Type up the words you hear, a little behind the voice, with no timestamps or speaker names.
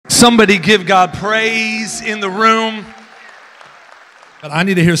Somebody give God praise in the room. But I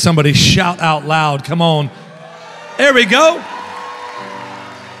need to hear somebody shout out loud. Come on. There we go.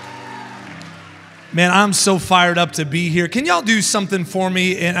 Man, I'm so fired up to be here. Can y'all do something for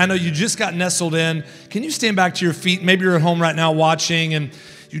me? And I know you just got nestled in. Can you stand back to your feet? Maybe you're at home right now watching and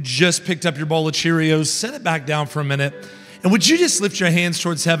you just picked up your bowl of Cheerios. Set it back down for a minute. And would you just lift your hands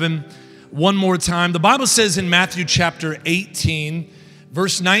towards heaven one more time? The Bible says in Matthew chapter 18,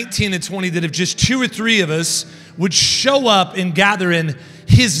 verse 19 and 20, that if just 2 or 3 of us would show up and gather in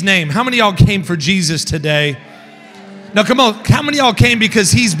His name. How many of y'all came for Jesus today? Now come on, how many of y'all came because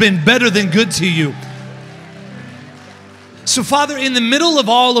He's been better than good to you? So Father, in the middle of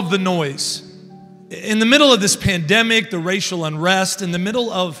all of the noise, in the middle of this pandemic, the racial unrest, in the middle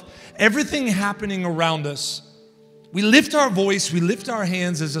of everything happening around us, we lift our voice, we lift our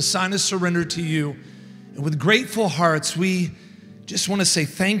hands as a sign of surrender to you. And with grateful hearts, we just want to say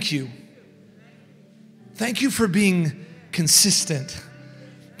thank you. Thank you for being consistent.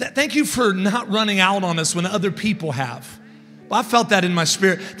 Thank you for not running out on us when other people have. Well, I felt that in my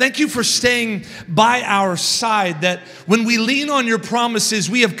spirit. Thank you for staying by our side, that when we lean on your promises,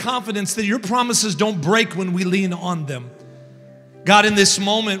 we have confidence that your promises don't break when we lean on them. God, in this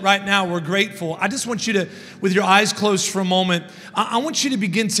moment right now, we're grateful. I just want you to, with your eyes closed for a moment, I want you to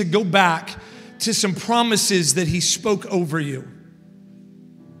begin to go back to some promises that He spoke over you.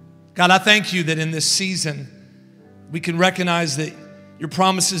 God, I thank you that in this season, we can recognize that your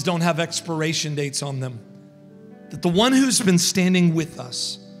promises don't have expiration dates on them. That the one who's been standing with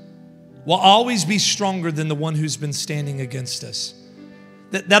us will always be stronger than the one who's been standing against us.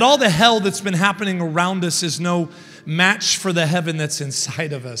 That all the hell that's been happening around us is no match for the heaven that's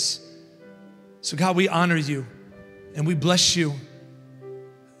inside of us. So God, we honor you and we bless you.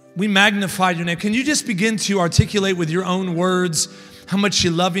 We magnify your name. Can you just begin to articulate with your own words how much you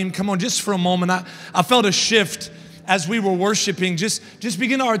love Him? Come on, just for a moment. I felt a shift as we were worshiping. Just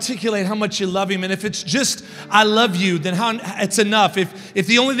begin to articulate how much you love Him. And if it's just, I love you, then it's enough. If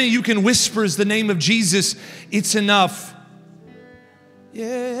the only thing you can whisper is the name of Jesus, it's enough.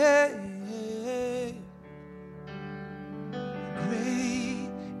 Yeah. Great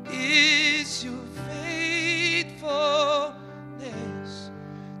is your faithfulness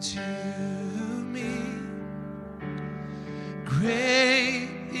to me. Great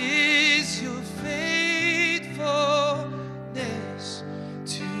is your faithfulness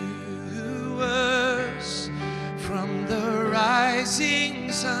to us. From the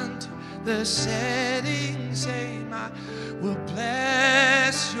rising sun to the setting same, I will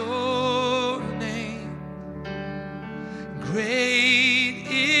bless your name. Great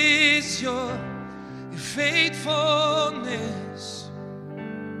is your faithfulness,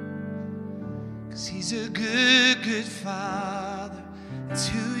 'cause He's a good, good Father. It's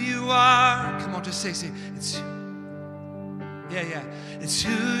who you are. Come on, just say, it's yeah. It's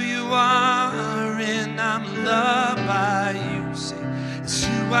who you are, and I'm loved by you. Say, it's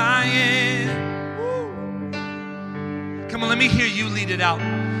who I am. Come on, let me hear you lead it out.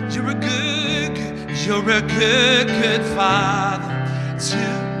 You're a good, good Father. It's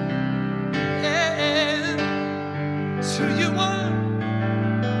who you are.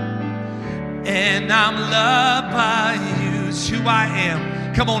 And I'm loved by you. It's who I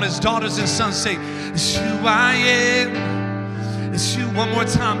am. Come on, as daughters and sons, say, it's who I am. It's who, one more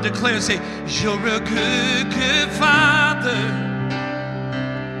time, declare, say, you're a good, good Father.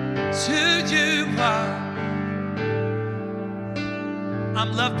 It's who you are.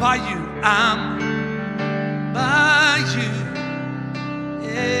 I'm loved by you. I'm by you.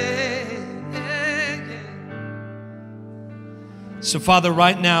 Yeah. So, Father,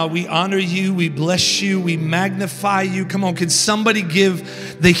 right now, we honor you, we bless you, we magnify you. Come on, can somebody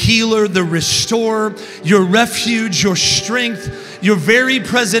give the healer, the restorer, your refuge, your strength, your very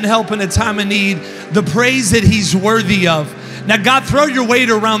present help in a time of need, the praise that He's worthy of? Now, God, throw your weight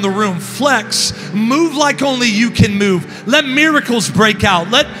around the room. Flex. Move like only you can move. Let miracles break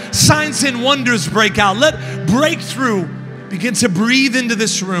out. Let signs and wonders break out. Let breakthrough begin to breathe into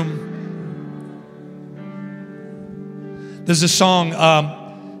this room. There's a song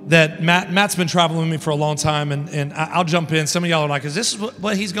that Matt's been traveling with me for a long time, and I'll jump in. Some of y'all are like, is this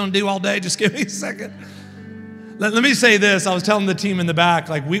what he's going to do all day? Just give me a second. Let me say this. I was telling the team in the back,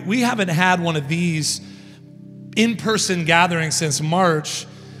 like we haven't had one of these in-person gatherings since March,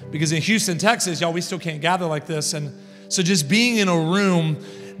 because in Houston, Texas, y'all, we still can't gather like this. And so just being in a room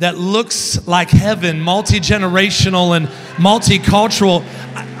that looks like heaven, multi-generational and multicultural.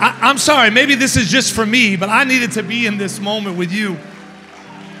 I'm sorry, maybe this is just for me, but I needed to be in this moment with you.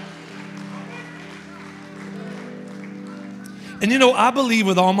 And you know, I believe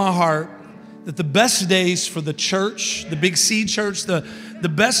with all my heart that the best days for the church, the Big C church, the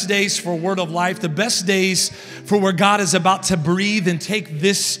best days for Word of Life, the best days for where God is about to breathe and take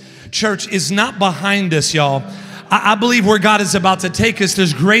this church is not behind us, y'all. I believe where God is about to take us,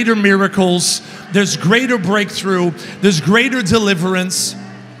 there's greater miracles, there's greater breakthrough, there's greater deliverance.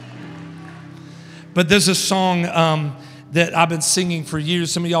 But there's a song that I've been singing for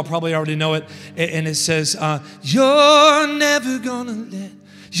years. Some of y'all probably already know it. And it says, you're never gonna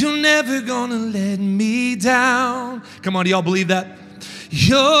let me down. Come on, do y'all believe that?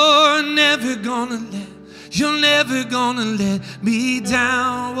 You're never gonna let me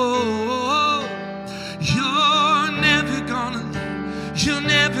down. Oh, you're never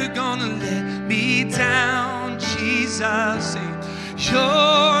gonna let me down. Jesus,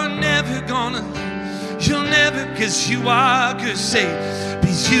 you're never, because you are good, say,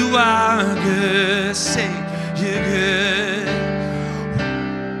 because you are good, say, you're good.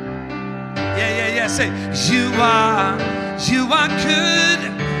 Yeah, say, you are good,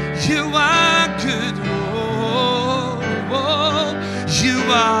 oh, you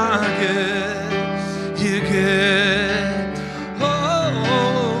are good, you're good, oh,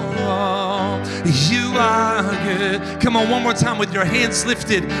 you are good. Come on, one more time with your hands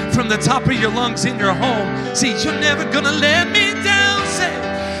lifted from the top of your lungs in your home. See, you're never gonna let me down, say,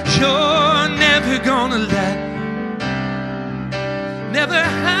 you're never gonna never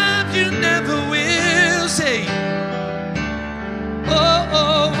have, you never will, say,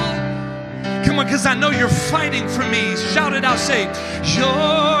 oh, come on, because I know you're fighting for me. Shout it out, say,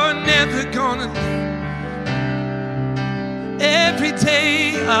 you're never gonna, every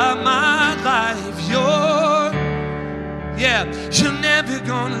day of my life, you're never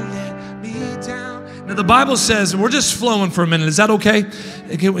gonna let me down. Now the Bible says, we're just flowing for a minute. Is that okay?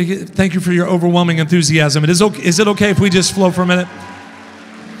 Thank you for your overwhelming enthusiasm. Is it okay if we just flow for a minute?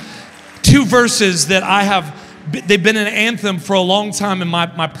 Two verses that they've been an anthem for a long time in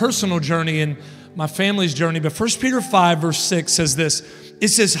my personal journey and my family's journey. But 1 Peter 5 verse 6 says this. It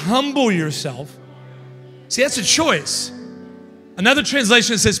says, humble yourself. See, that's a choice. Another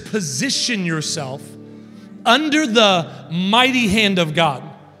translation says, position yourself under the mighty hand of God.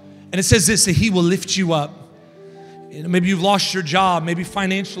 And it says this, that He will lift you up. You know, maybe you've lost your job. Maybe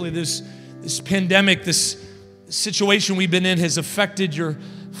financially this pandemic, this situation we've been in has affected your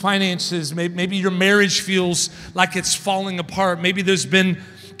finances. Maybe your marriage feels like it's falling apart. Maybe there's been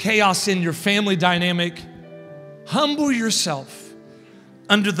chaos in your family dynamic. Humble yourself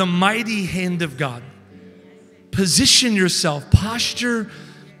under the mighty hand of God. Position yourself, posture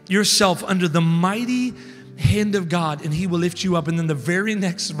yourself under the mighty hand of God, and He will lift you up. And then the very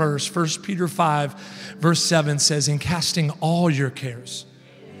next verse, 1 Peter 5, verse 7 says, in casting all your cares.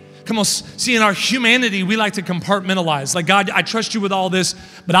 Come on, see, in our humanity, we like to compartmentalize. Like, God, I trust you with all this,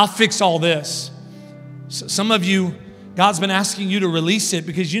 but I'll fix all this. So some of you, God's been asking you to release it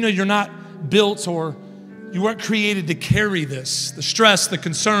because you know you're not built or you weren't created to carry this. The stress, the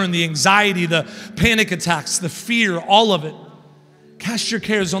concern, the anxiety, the panic attacks, the fear, all of it. Cast your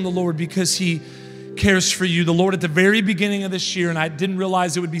cares on the Lord because He cares for you. The Lord at the very beginning of this year, and I didn't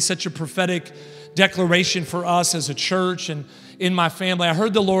realize it would be such a prophetic declaration for us as a church and in my family. I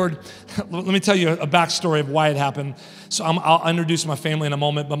heard the Lord, let me tell you a backstory of why it happened. So I'll introduce my family in a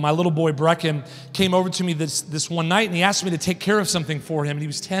moment, but my little boy Brecken came over to me this one night and he asked me to take care of something for him. And he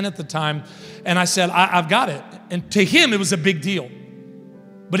was 10 at the time. And I said, I've got it. And to him, it was a big deal.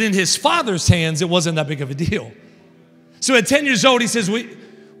 But in his father's hands, it wasn't that big of a deal. So at 10 years old, he says,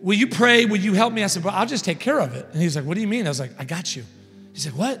 will you pray? Will you help me? I said, well, I'll just take care of it. And he's like, what do you mean? I was like, I got you. He's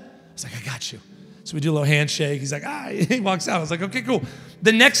like, what? I was like, I got you. So we do a little handshake. He's like, he walks out. I was like, okay, cool.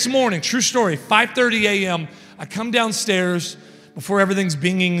 The next morning, true story, 5:30 a.m., I come downstairs before everything's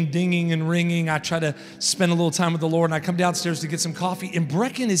binging and dinging and ringing. I try to spend a little time with the Lord, and I come downstairs to get some coffee, and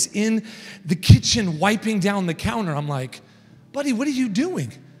Brecken is in the kitchen wiping down the counter. I'm like, buddy, what are you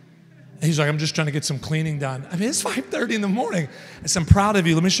doing? And he's like, I'm just trying to get some cleaning done. I mean, it's 5:30 in the morning. I said, I'm proud of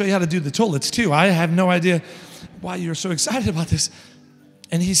you. Let me show you how to do the toilets too. I have no idea why you're so excited about this.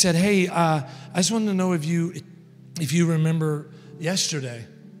 And he said, hey, I just wanted to know if you remember yesterday,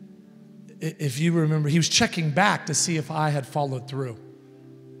 if you remember, he was checking back to see if I had followed through.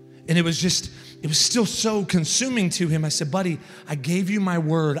 And it was still so consuming to him. I said, buddy, I gave you my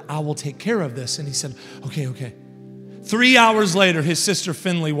word. I will take care of this. And he said, okay. 3 hours later, his sister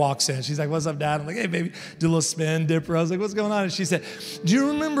Finley walks in. She's like, what's up, Dad? I'm like, hey, baby, do a little spin dipper. I was like, what's going on? And she said, do you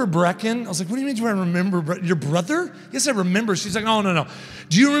remember Brecken? I was like, what do you mean do I remember your brother? Yes, I remember. She's like, oh, no.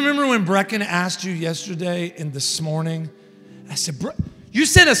 Do you remember when Brecken asked you yesterday and this morning? I said, you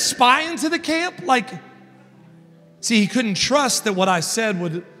sent a spy into the camp? Like, See, he couldn't trust that what I said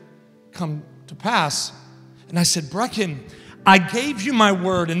would come to pass. And I said, Brecken, I gave you my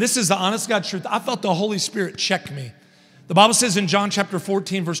word, and this is the honest God truth. I felt the Holy Spirit check me. The Bible says in John chapter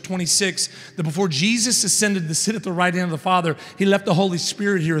 14, verse 26, that before Jesus ascended to sit at the right hand of the Father, he left the Holy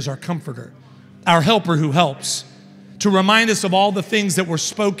Spirit here as our comforter, our helper who helps, to remind us of all the things that were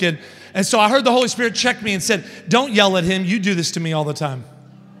spoken. And so I heard the Holy Spirit check me and said, don't yell at him. You do this to me all the time.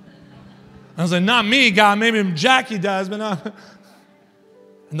 I was like, not me, God. Maybe Jackie does, but not.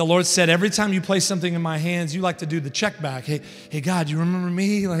 And the Lord said, every time you place something in my hands, you like to do the check back. Hey, God, you remember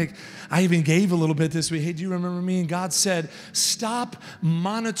me? Like, I even gave a little bit this week. Hey, do you remember me? And God said, stop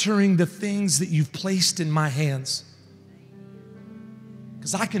monitoring the things that you've placed in my hands.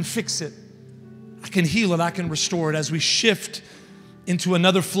 Because I can fix it. I can heal it. I can restore it. As we shift into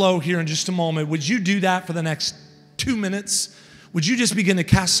another flow here in just a moment, would you do that for the next 2 minutes? Would you just begin to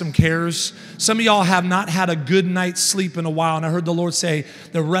cast some cares? Some of y'all have not had a good night's sleep in a while, and I heard the Lord say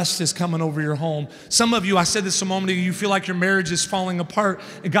the rest is coming over your home. Some of you, I said this a moment ago, you feel like your marriage is falling apart,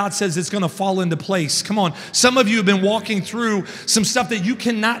 and God says it's going to fall into place. Come on. Some of you have been walking through some stuff that you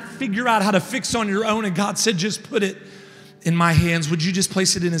cannot figure out how to fix on your own, and God said just put it in my hands. Would you just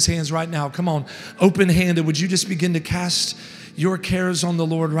place it in his hands right now? Come on, open-handed. Would you just begin to cast your cares on the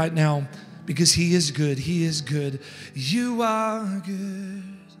Lord right now? Because he is good. He is good. You are good.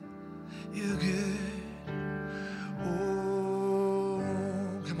 You're good. Oh,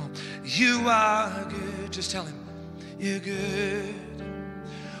 come on. You are good. Just tell him. You're good.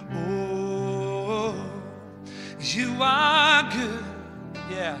 Oh, you are good.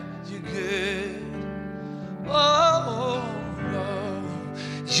 Yeah, you're good. Oh,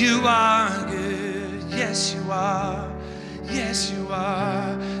 you are good. Yes, you are. Yes, you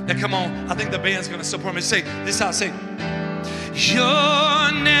are. Now, come on. I think the band's going to support me. Say this out. Say,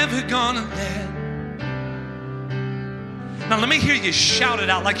 you're never going to let. Now, let me hear you shout it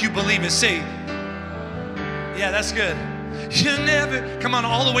out like you believe it. Say, yeah, that's good. You're never, come on,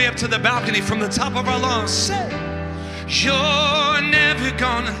 all the way up to the balcony from the top of our lungs. Say, you're never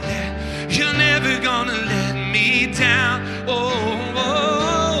going to let. You're never going to let me down.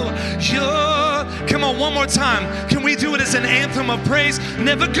 Come on, one more time. Can we do it as an anthem of praise?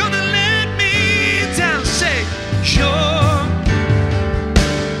 Never gonna let me down. Say, you're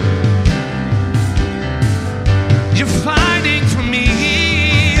fighting for me.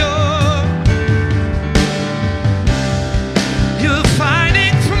 You're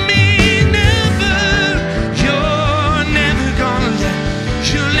fighting for me.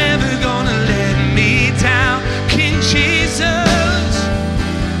 You're never gonna let me down. King Jesus.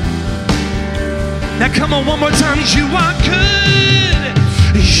 Now come on, one more time. You are good.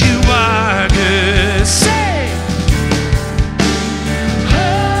 You are good. Say,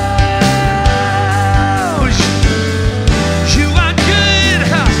 oh, you are good.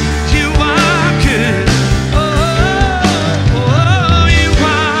 You are good. Oh, you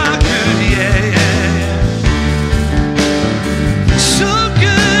are good. Yeah, yeah. So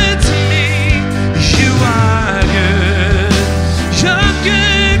good to me. You are good. You're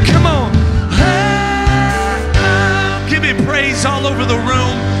good. Come on. Praise all over the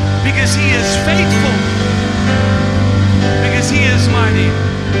room because he is faithful, because he is mighty.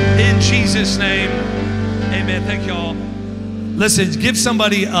 In Jesus' name, amen. Thank you all. Listen, give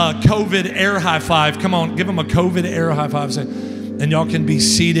somebody a COVID air high five. Come on, give them a COVID air high five. And y'all can be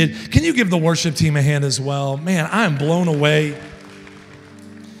seated. Can you give the worship team a hand as well? Man, I am blown away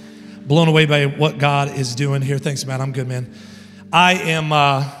by what God is doing here. Thanks, Matt. I'm good, man. I am...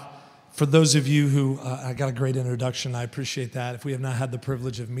 For those of you who, I got a great introduction. I appreciate that. If we have not had the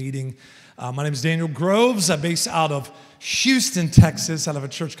privilege of meeting, my name is Daniel Groves. I'm based out of Houston, Texas, out of a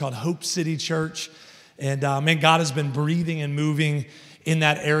church called Hope City Church. And man, God has been breathing and moving in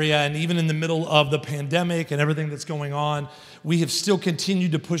that area. And even in the middle of the pandemic and everything that's going on, we have still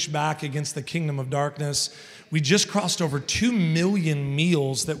continued to push back against the kingdom of darkness. We just crossed over 2 million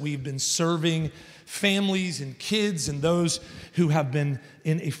meals that we've been serving families and kids and those who have been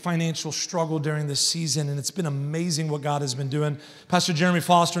in a financial struggle during this season. And it's been amazing what God has been doing. Pastor Jeremy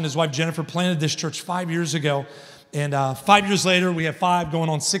Foster and his wife Jennifer planted this church 5 years ago. And 5 years later, we have 5 going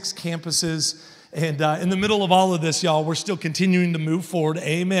on 6 campuses. And in the middle of all of this, y'all, we're still continuing to move forward.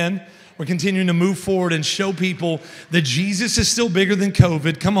 Amen. We're continuing to move forward and show people that Jesus is still bigger than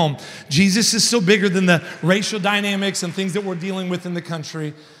COVID. Come on. Jesus is still bigger than the racial dynamics and things that we're dealing with in the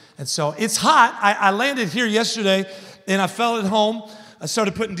country. And so it's hot. I landed here yesterday and I felt at home. I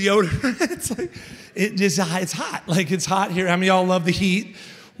started putting deodorant. It's hot. Like it's hot here. How many of y'all love the heat?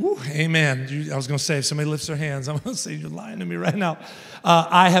 Woo, amen. I was going to say, if somebody lifts their hands, I'm going to say, you're lying to me right now.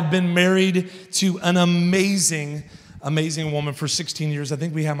 I have been married to an amazing woman for 16 years. I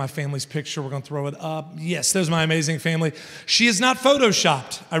think we have my family's picture. We're going to throw it up. Yes, there's my amazing family. She is not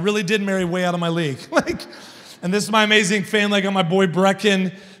photoshopped. I really did marry way out of my league. And this is my amazing family. I got my boy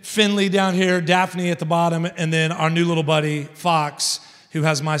Brecken, Finley down here, Daphne at the bottom, and then our new little buddy, Fox, who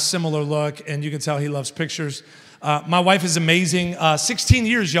has my similar look, and you can tell he loves pictures. My wife is amazing. 16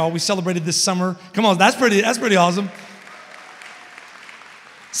 years, y'all. We celebrated this summer. Come on, that's pretty awesome.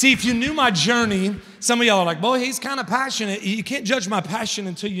 See, if you knew my journey, some of y'all are like, boy, he's kind of passionate. You can't judge my passion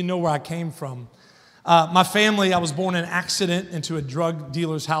until you know where I came from. My family, I was born in an accident into a drug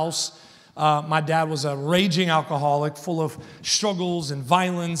dealer's house. My dad was a raging alcoholic, full of struggles and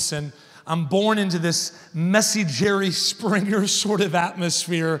violence, and I'm born into this messy Jerry Springer sort of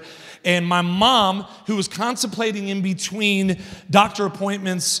atmosphere. And my mom, who was contemplating in between doctor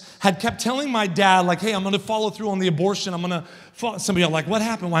appointments, had kept telling my dad, like, hey, I'm going to follow through on the abortion. I'm going to follow. Some of y'all are like, what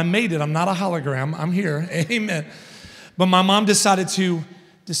happened? Well, I made it. I'm not a hologram. I'm here. Amen. But my mom decided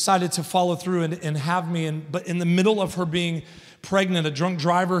to follow through and have me. But in the middle of her being pregnant, a drunk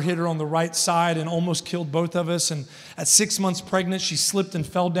driver hit her on the right side and almost killed both of us. And at 6 months pregnant, she slipped and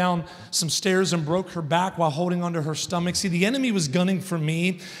fell down some stairs and broke her back while holding onto her stomach. See, the enemy was gunning for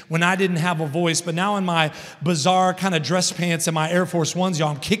me when I didn't have a voice. But now in my bizarre kind of dress pants and my Air Force Ones, y'all,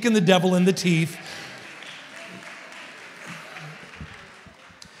 I'm kicking the devil in the teeth.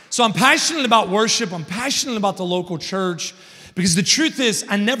 So I'm passionate about worship. I'm passionate about the local church because the truth is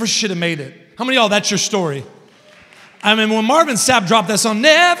I never should have made it. How many of y'all, that's your story? I mean, when Marvin Sapp dropped that song,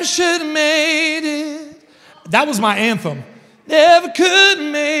 never should have made it. That was my anthem. Never could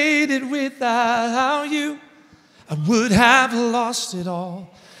have made it without you. I would have lost it all.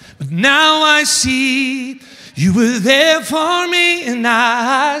 But now I see you were there for me, and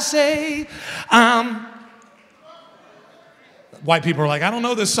I say, white people are like, I don't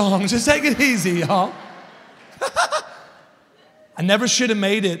know this song. Just take it easy, y'all. I never should have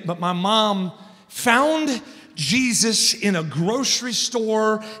made it, but my mom found Jesus in a grocery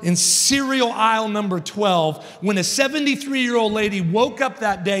store in cereal aisle number 12 when a 73-year-old lady woke up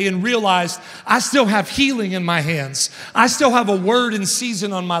that day and realized, I still have healing in my hands. I still have a word in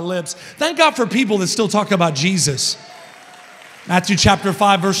season on my lips. Thank God for people that still talk about Jesus. Matthew chapter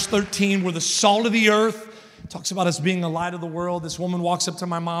 5, verse 13, we're the salt of the earth. It talks about us being the light of the world. This woman walks up to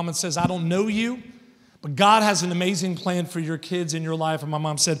my mom and says, I don't know you, but God has an amazing plan for your kids in your life. And my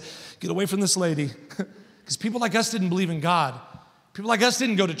mom said, get away from this lady. Because people like us didn't believe in God. People like us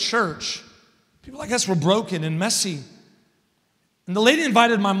didn't go to church. People like us were broken and messy. And the lady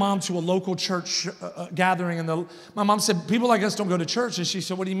invited my mom to a local church gathering. And my mom said, people like us don't go to church. And she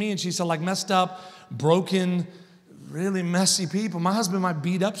said, what do you mean? She said, like messed up, broken, really messy people. My husband might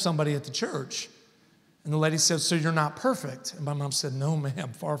beat up somebody at the church. And the lady said, so you're not perfect? And my mom said, no,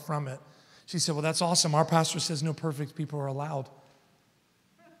 ma'am, far from it. She said, well, that's awesome. Our pastor says no perfect people are allowed.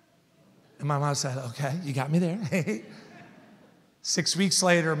 And my mom said, okay, you got me there. 6 weeks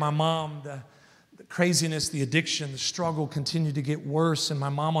later, my mom, the craziness, the addiction, the struggle continued to get worse. And my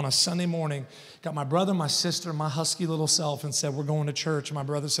mom on a Sunday morning got my brother, my sister, my husky little self and said, we're going to church. And my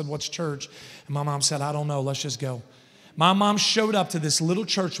brother said, what's church? And my mom said, I don't know, let's just go. My mom showed up to this little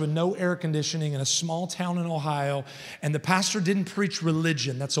church with no air conditioning in a small town in Ohio, and the pastor didn't preach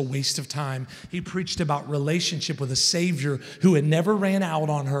religion. That's a waste of time. He preached about relationship with a Savior who had never ran out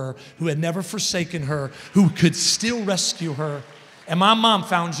on her, who had never forsaken her, who could still rescue her. And my mom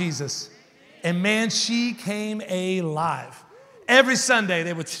found Jesus, and man, she came alive. Every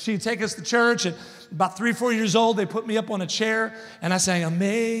Sunday, she'd take us to church, and about 3 or 4 years old, they put me up on a chair, and I sang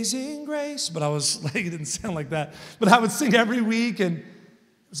Amazing Grace, but I was like, it didn't sound like that. But I would sing every week, and it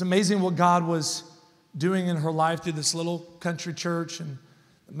was amazing what God was doing in her life through this little country church in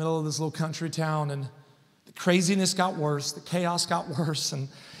the middle of this little country town, and the craziness got worse, the chaos got worse, and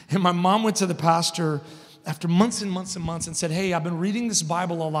my mom went to the pastor after months and months and months and said, hey, I've been reading this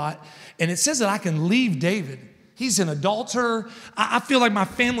Bible a lot, and it says that I can leave David. He's an adulterer. I feel like my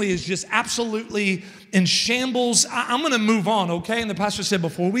family is just absolutely in shambles. I'm going to move on, okay? And the pastor said,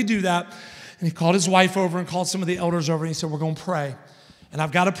 before we do that, and he called his wife over and called some of the elders over, and he said, we're going to pray. And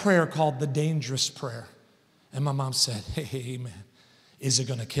I've got a prayer called the dangerous prayer. And my mom said, hey, man, is it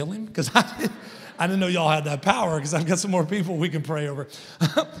going to kill him? Because I didn't know y'all had that power, because I've got some more people we can pray over.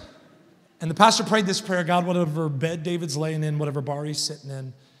 And the pastor prayed this prayer, God, whatever bed David's laying in, whatever bar he's sitting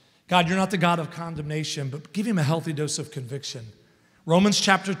in, God, you're not the God of condemnation, but give him a healthy dose of conviction. Romans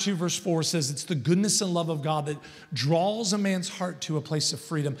chapter 2, verse 4 says it's the goodness and love of God that draws a man's heart to a place of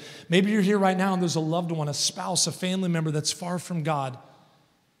freedom. Maybe you're here right now and there's a loved one, a spouse, a family member that's far from God.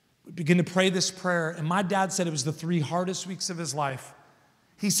 We begin to pray this prayer, and my dad said it was the 3 hardest weeks of his life.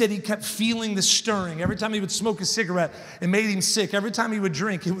 He said he kept feeling the stirring. Every time he would smoke a cigarette, it made him sick. Every time he would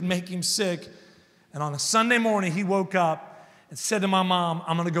drink, it would make him sick. And on a Sunday morning, he woke up and said to my mom,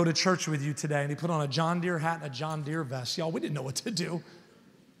 I'm going to go to church with you today. And he put on a John Deere hat and a John Deere vest. Y'all, we didn't know what to do.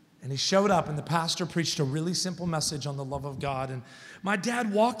 And he showed up, and the pastor preached a really simple message on the love of God. And my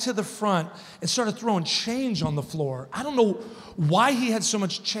dad walked to the front and started throwing change on the floor. I don't know why he had so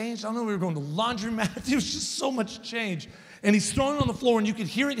much change. I don't know, we were going to laundromat. There was just so much change. And he's throwing it on the floor, and you could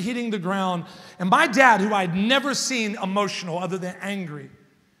hear it hitting the ground. And my dad, who I'd never seen emotional other than angry,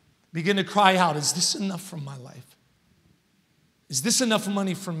 began to cry out, is this enough from my life? Is this enough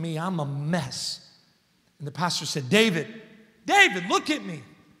money from me? I'm a mess. And the pastor said, David, look at me.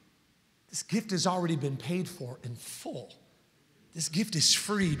 This gift has already been paid for in full. This gift is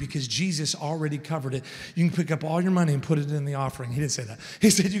free because Jesus already covered it. You can pick up all your money and put it in the offering. He didn't say that. He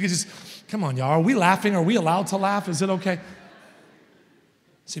said you could just, come on, y'all. Are we laughing? Are we allowed to laugh? Is it okay?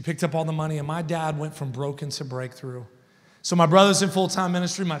 So he picked up all the money, and my dad went from broken to breakthrough. So my brother's in full-time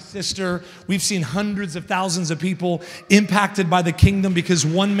ministry, my sister, we've seen hundreds of thousands of people impacted by the kingdom because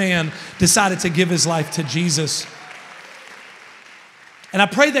one man decided to give his life to Jesus. And I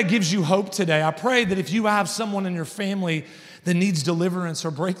pray that gives you hope today. I pray that if you have someone in your family that needs deliverance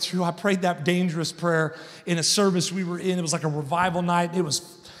or breakthrough, I prayed that dangerous prayer in a service we were in. It was like a revival night. It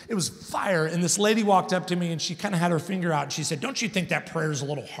was fire. And this lady walked up to me, and she kind of had her finger out. And she said, don't you think that prayer is a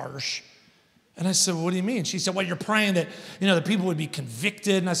little harsh? And I said, well, what do you mean? She said, well, you're praying that, the people would be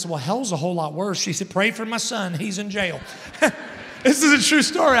convicted. And I said, well, hell's a whole lot worse. She said, pray for my son. He's in jail. This is a true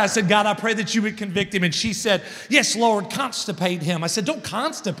story. I said, God, I pray that you would convict him. And she said, yes, Lord, constipate him. I said, don't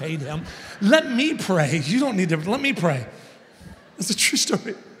constipate him. Let me pray. You don't need to, let me pray. It's a true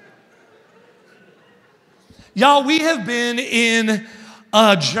story. Y'all, we have been in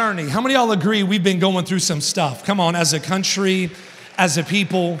a journey. How many of y'all agree we've been going through some stuff? Come on, as a country, as a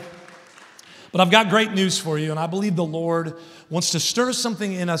people. But I've got great news for you, and I believe the Lord wants to stir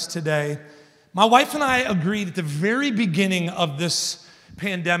something in us today. My wife and I agreed at the very beginning of this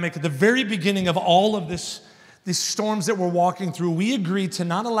pandemic, at the very beginning of all of these storms that we're walking through, we agreed to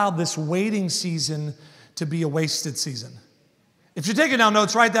not allow this waiting season to be a wasted season. If you're taking down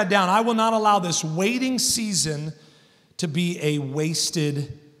notes, write that down. I will not allow this waiting season to be a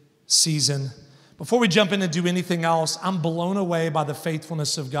wasted season. Before we jump in and do anything else, I'm blown away by the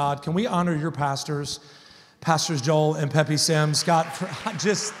faithfulness of God. Can we honor your pastors, Pastors Joel and Peppy Sims? Scott,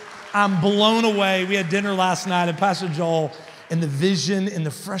 I'm blown away. We had dinner last night, and Pastor Joel, and the vision and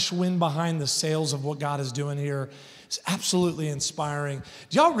the fresh wind behind the sails of what God is doing here is absolutely inspiring.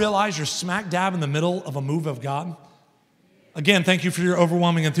 Do y'all realize you're smack dab in the middle of a move of God? Again, thank you for your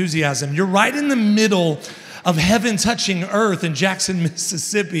overwhelming enthusiasm. You're right in the middle of heaven touching earth in Jackson,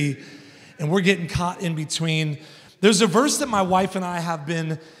 Mississippi, and we're getting caught in between. There's a verse that my wife and I have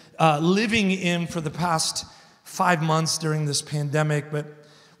been living in for the past 5 months during this pandemic, but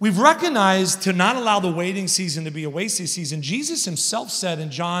we've recognized to not allow the waiting season to be a wasted season. Jesus himself said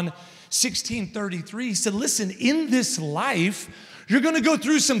in John 16:33, he said, listen, in this life, you're going to go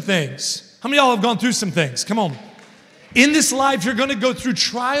through some things. How many of y'all have gone through some things? Come on. In this life, you're going to go through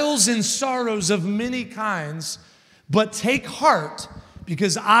trials and sorrows of many kinds, but take heart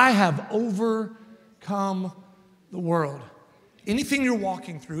because I have overcome the world. Anything you're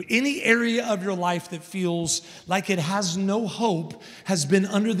walking through, any area of your life that feels like it has no hope has been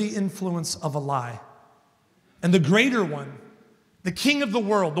under the influence of a lie. And the greater one, the King of the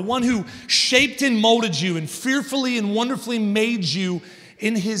world, the one who shaped and molded you and fearfully and wonderfully made you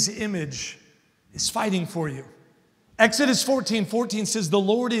in his image, is fighting for you. Exodus 14:14 says, the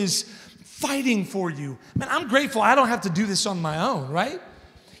Lord is fighting for you. Man, I'm grateful I don't have to do this on my own, right?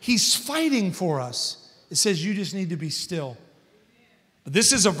 He's fighting for us. It says you just need to be still. But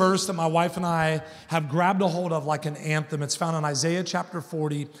this is a verse that my wife and I have grabbed a hold of like an anthem. It's found in Isaiah chapter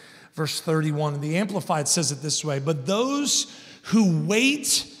 40, verse 31. And the Amplified says it this way, but those who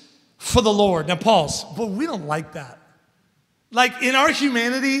wait for the Lord. Now pause, but we don't like that. Like in our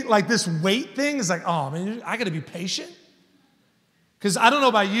humanity, like this wait thing is like, oh man, I gotta be patient. Because I don't know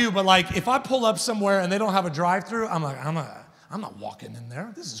about you, but like if I pull up somewhere and they don't have a drive-through, I'm like, I'm not walking in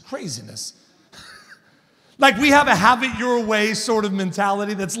there. This is craziness. Like we have a have it your way sort of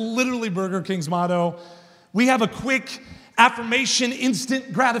mentality. That's literally Burger King's motto. We have a quick affirmation,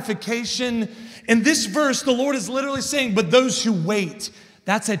 instant gratification. In this verse, the Lord is literally saying, but those who wait,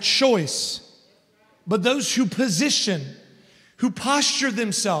 that's a choice. But those who position, who posture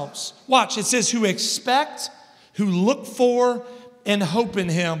themselves, watch, it says who expect, who look for, and hope in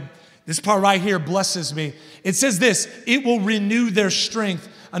him. This part right here blesses me. It says this, it will renew their strength.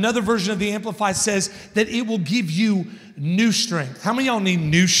 Another version of the Amplified says that it will give you new strength. How many of y'all need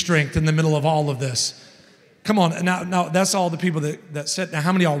new strength in the middle of all of this? Come on, now that's all the people that said, now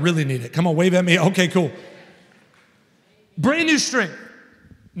how many of y'all really need it? Come on, wave at me. Okay, cool. Brand new strength.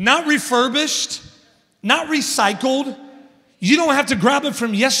 Not refurbished, not recycled. You don't have to grab it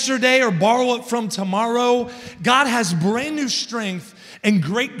from yesterday or borrow it from tomorrow. God has brand new strength and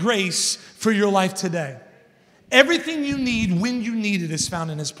great grace for your life today. Everything you need when you need it is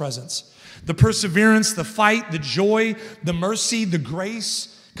found in His presence. The perseverance, the fight, the joy, the mercy, the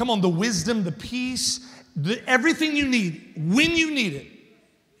grace, come on, the wisdom, the peace, everything you need when you need it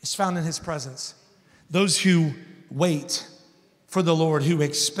is found in His presence. Those who wait for the Lord, who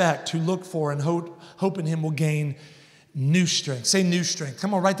expect, who look for and hope in Him will gain new strength. Say new strength.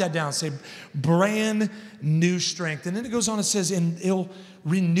 Come on, write that down. Say brand new strength. And then it goes on and says, and it'll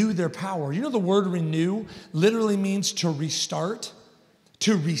renew their power. You know the word renew literally means to restart,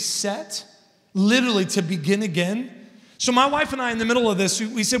 to reset, literally to begin again. So my wife and I, in the middle of this,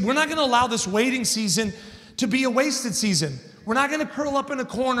 we said, we're not going to allow this waiting season to be a wasted season. We're not going to curl up in a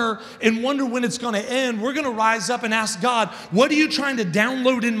corner and wonder when it's going to end. We're going to rise up and ask God, what are you trying to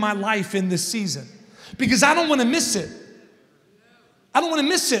download in my life in this season? Because I don't want to miss it. I don't want to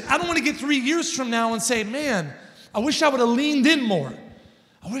miss it. I don't want to get 3 years from now and say, man, I wish I would have leaned in more.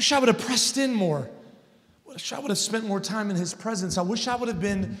 I wish I would have pressed in more. I wish I would have spent more time in His presence. I wish I would have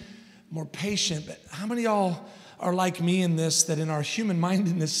been more patient. But how many of y'all are like me in this, that in our human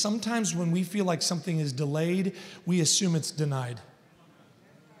mindedness, sometimes when we feel like something is delayed, we assume it's denied.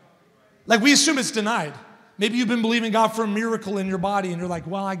 Like we assume it's denied. Maybe you've been believing God for a miracle in your body and you're like,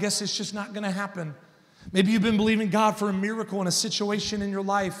 well, I guess it's just not going to happen. Maybe you've been believing God for a miracle in a situation in your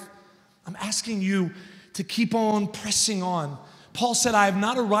life. I'm asking you to keep on pressing on. Paul said, I have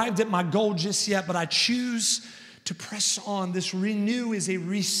not arrived at my goal just yet, but I choose to press on. This renew is a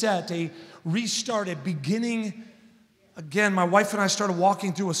reset, a restart, a beginning. Again, my wife and I started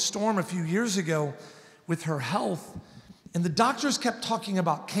walking through a storm a few years ago with her health, and the doctors kept talking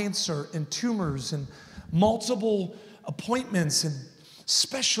about cancer and tumors and multiple appointments and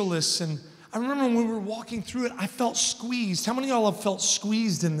specialists. And I remember when we were walking through it, I felt squeezed. How many of y'all have felt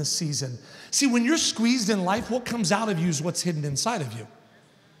squeezed in this season? See, when you're squeezed in life, what comes out of you is what's hidden inside of you.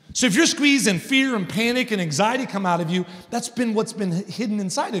 So if you're squeezed and fear and panic and anxiety come out of you, that's been what's been hidden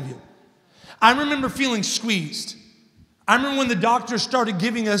inside of you. I remember feeling squeezed. I remember when the doctors started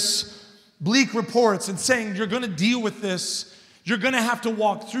giving us bleak reports and saying, you're going to deal with this. You're going to have to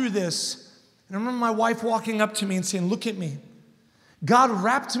walk through this. And I remember my wife walking up to me and saying, look at me. God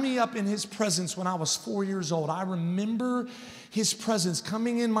wrapped me up in His presence when I was 4 years old. I remember His presence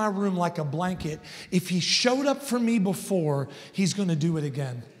coming in my room like a blanket. If He showed up for me before, He's going to do it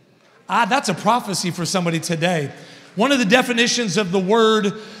again. That's a prophecy for somebody today. One of the definitions of the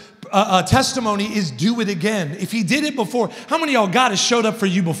word testimony is do it again. If He did it before, how many of y'all, God has showed up for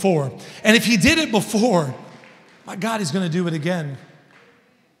you before? And if He did it before, my God is going to do it again.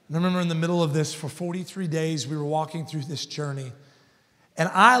 And I remember in the middle of this, for 43 days, we were walking through this journey. And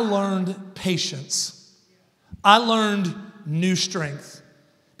I learned patience. I learned new strength.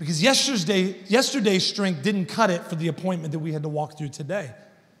 Because yesterday's strength didn't cut it for the appointment that we had to walk through today.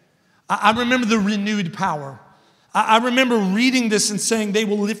 I remember the renewed power. I remember reading this and saying they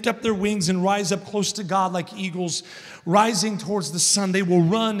will lift up their wings and rise up close to God like eagles rising towards the sun. They will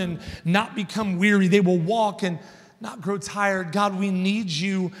run and not become weary. They will walk and not grow tired. God, we need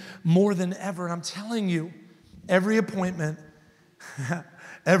you more than ever. And I'm telling you, every appointment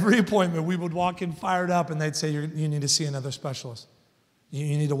we would walk in fired up and they'd say, you need to see another specialist. You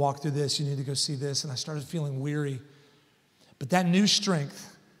need to walk through this. You need to go see this. And I started feeling weary. But that new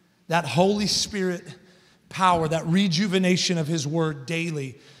strength, that Holy Spirit power, that rejuvenation of His word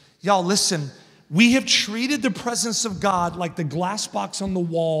daily. Y'all, listen, we have treated the presence of God like the glass box on the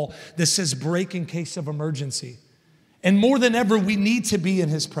wall that says break in case of emergency. And more than ever, we need to be in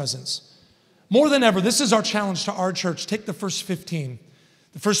His presence. More than ever, this is our challenge to our church. Take the first 15.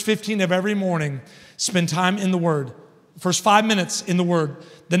 The first 15 of every morning, spend time in the Word. The first 5 minutes in the Word.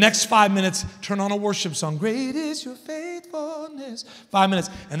 The next 5 minutes, turn on a worship song. Great is your faithfulness. 5 minutes,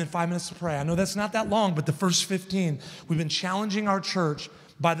 and then 5 minutes to pray. I know that's not that long, but the first 15. We've been challenging our church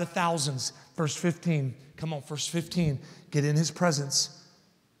by the thousands. First 15. Come on, first 15. Get in His presence.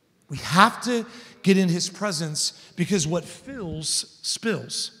 We have to get in His presence because what fills,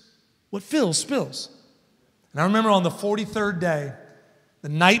 spills. What fills, spills. And I remember on the 43rd day, the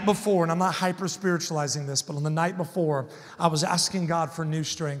night before, and I'm not hyper-spiritualizing this, but on the night before, I was asking God for new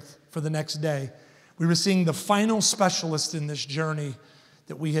strength for the next day. We were seeing the final specialist in this journey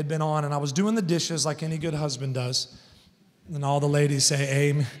that we had been on, and I was doing the dishes like any good husband does. And all the ladies say,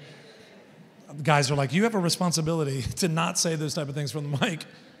 amen. The guys are like, you have a responsibility to not say those type of things from the mic.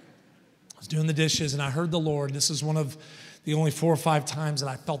 I was doing the dishes and I heard the Lord. This is one of the only 4 or 5 times that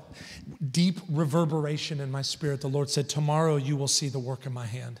I felt deep reverberation in my spirit. The Lord said, tomorrow you will see the work of my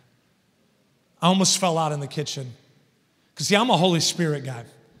hand. I almost fell out in the kitchen. Because see, I'm a Holy Spirit guy.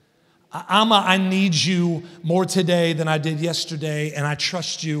 I need you more today than I did yesterday, and I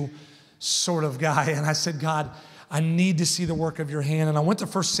trust you sort of guy. And I said, God, I need to see the work of your hand. And I went to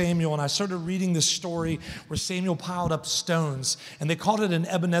 1 Samuel, and I started reading this story where Samuel piled up stones, and they called it an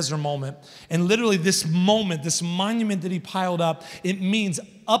Ebenezer moment. And literally this moment, this monument that he piled up, it means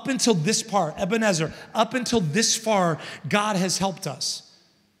up until this part, Ebenezer, up until this far, God has helped us.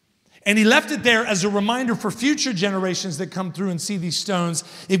 And he left it there as a reminder for future generations that come through and see these stones.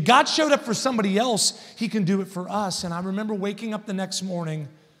 If God showed up for somebody else, he can do it for us. And I remember waking up the next morning,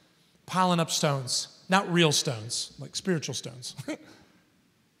 piling up stones. Not real stones, like spiritual stones.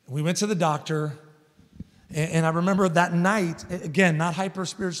 We went to the doctor, and I remember that night, again, not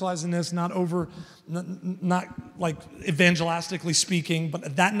hyper-spiritualizing this, not like evangelistically speaking,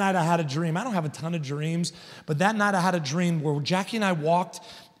 but that night I had a dream. I don't have a ton of dreams, but that night I had a dream where Jackie and I walked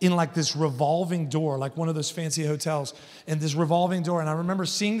in like this revolving door, like one of those fancy hotels, and this revolving door. And I remember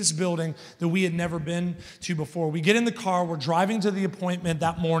seeing this building that we had never been to before. We get in the car, we're driving to the appointment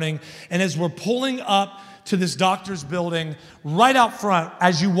that morning, and as we're pulling up to this doctor's building, right out front,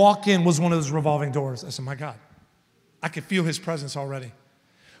 as you walk in, was one of those revolving doors. I said, my God, I could feel his presence already.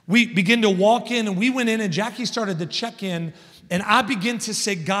 We begin to walk in, and we went in, and Jackie started to check in, and I begin to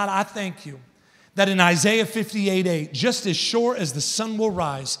say, God, I thank you that in Isaiah 58:8, just as sure as the sun will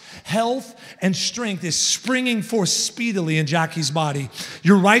rise, health and strength is springing forth speedily in Jackie's body.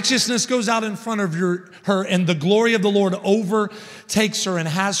 Your righteousness goes out in front of her, and the glory of the Lord overtakes her and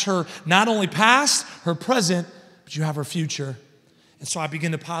has her not only past, her present, but you have her future. And so I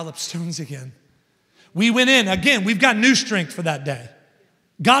begin to pile up stones again. We went in, again, we've got new strength for that day.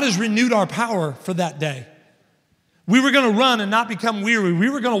 God has renewed our power for that day. We were going to run and not become weary. We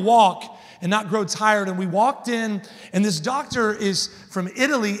were going to walk and not grow tired. And we walked in, and this doctor is from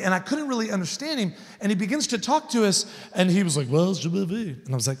Italy, and I couldn't really understand him. And he begins to talk to us, and he was like, well, and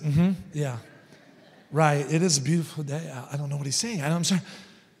I was like, yeah, right. It is a beautiful day. I don't know what he's saying. I'm sorry.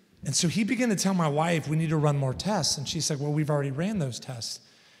 And so he began to tell my wife, we need to run more tests. And she said, well, we've already ran those tests.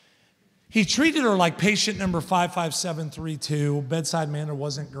 He treated her like patient number 55732. Bedside manner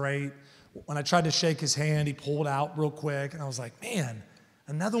wasn't great. When I tried to shake his hand, he pulled out real quick. And I was like, man,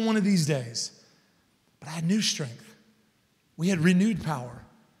 another one of these days. But I had new strength. We had renewed power.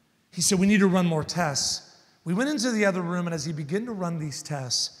 He said, we need to run more tests. We went into the other room, and as he began to run these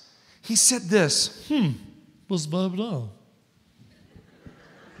tests, he said this, was blah, blah.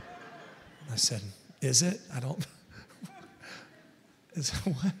 I said, is it? I don't. Is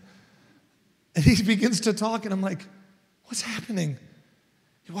it what? And he begins to talk, and I'm like, what's happening?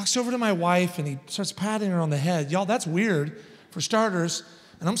 He walks over to my wife, and he starts patting her on the head. Y'all, that's weird for starters.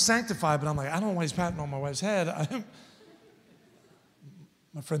 And I'm sanctified, but I'm like, I don't know why he's patting on my wife's head.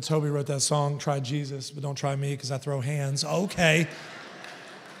 My friend Toby wrote that song, Try Jesus, but don't try me because I throw hands. Okay.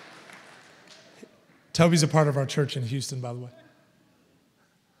 Toby's a part of our church in Houston, by the way.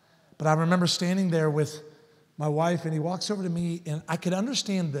 But I remember standing there with my wife, and he walks over to me, and I could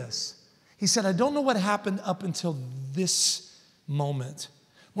understand this. He said, I don't know what happened up until this moment.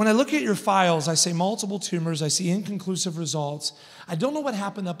 When I look at your files, I say multiple tumors, I see inconclusive results. I don't know what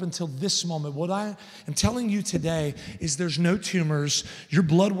happened up until this moment. What I am telling you today is there's no tumors. Your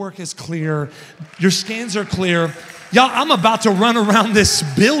blood work is clear. Your scans are clear. Y'all, I'm about to run around this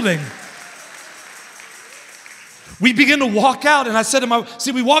building. We begin to walk out, and I said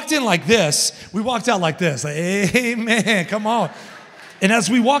to we walked in like this. We walked out like this. Like, amen, come on. And as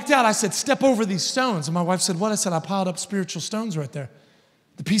we walked out, I said, step over these stones. And my wife said, what? I said, I piled up spiritual stones right there.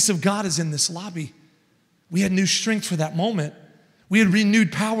 The peace of God is in this lobby. We had new strength for that moment. We had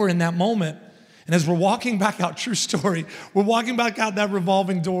renewed power in that moment. And as we're walking back out, true story, we're walking back out that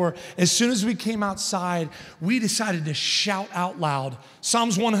revolving door. As soon as we came outside, we decided to shout out loud.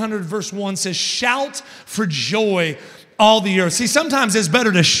 Psalms 100 verse 1 says, shout for joy, all the earth. See, sometimes it's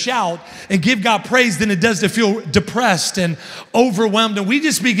better to shout and give God praise than it does to feel depressed and overwhelmed. And we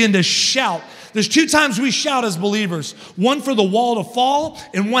just begin to shout. There's 2 times we shout as believers. One for the wall to fall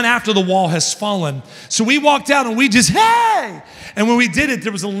and one after the wall has fallen. So we walked out and we just, hey! And when we did it,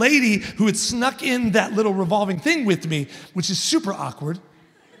 there was a lady who had snuck in that little revolving thing with me, which is super awkward.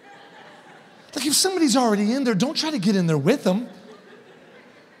 Like if somebody's already in there, don't try to get in there with them.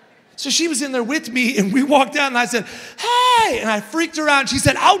 So she was in there with me, and we walked out, and I said, hey, and I freaked her out, and she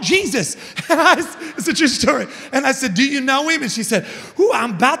said, oh, Jesus. And it's a true story. And I said, do you know him? And she said, ooh,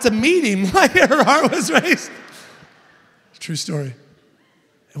 I'm about to meet him. Like her heart was raised. True story.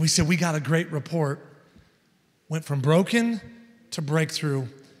 And we said, we got a great report. Went from broken to breakthrough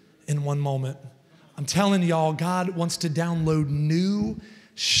in one moment. I'm telling y'all, God wants to download new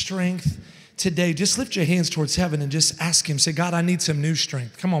strength today. Just lift your hands towards heaven and just ask him. Say, God, I need some new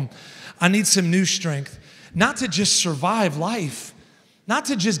strength. Come on. I need some new strength. Not to just survive life, not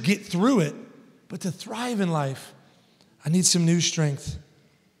to just get through it, but to thrive in life. I need some new strength.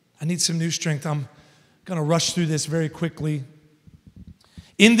 I need some new strength. I'm going to rush through this very quickly.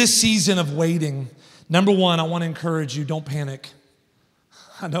 In this season of waiting, number one, I want to encourage you, don't panic.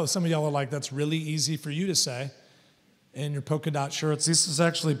 I know some of y'all are like, that's really easy for you to say in your polka dot shirts. This is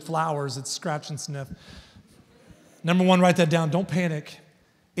actually flowers. It's scratch and sniff. Number one, write that down. Don't panic.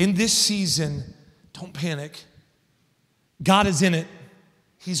 In this season, don't panic. God is in it.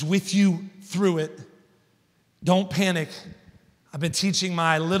 He's with you through it. Don't panic. I've been teaching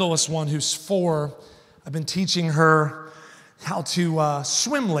my littlest one who's 4. I've been teaching her how to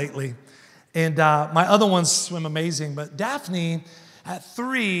swim lately. And my other ones swim amazing. But Daphne, at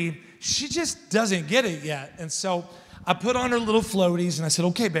 3, she just doesn't get it yet. And so I put on her little floaties and I said,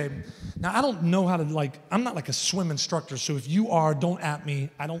 okay, babe. Now, I don't know how to I'm not like a swim instructor. So if you are, don't at me.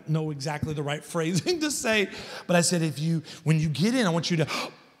 I don't know exactly the right phrasing to say. But I said, when you get in, I want you to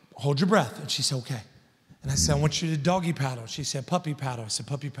hold your breath. And she said, okay. And I said, I want you to doggy paddle. She said, puppy paddle. I said,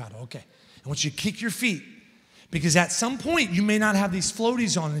 puppy paddle. Okay. I want you to kick your feet. Because at some point, you may not have these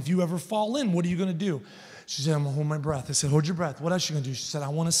floaties on. And if you ever fall in, what are you going to do? She said, I'm going to hold my breath. I said, hold your breath. What else are you going to do? She said, I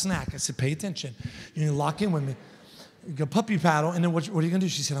want a snack. I said, pay attention. You need to lock in with me. You go puppy paddle. And then what are you going to do?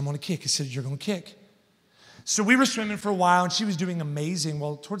 She said, I'm going to kick. I said, you're going to kick. So we were swimming for a while, and she was doing amazing.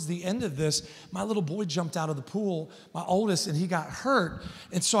 Well, towards the end of this, my little boy jumped out of the pool, my oldest, and he got hurt.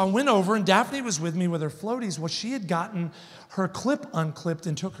 And so I went over, and Daphne was with me with her floaties. Well, she had gotten her clip unclipped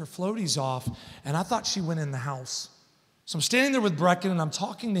and took her floaties off, and I thought she went in the house. So I'm standing there with Brecken, and I'm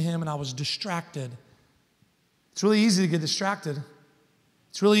talking to him, and I was distracted. It's really easy to get distracted.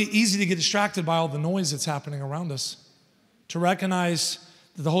 It's really easy to get distracted by all the noise that's happening around us, to recognize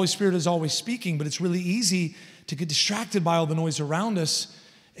that the Holy Spirit is always speaking, but it's really easy to get distracted by all the noise around us,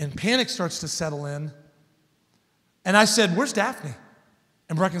 and panic starts to settle in. And I said, where's Daphne?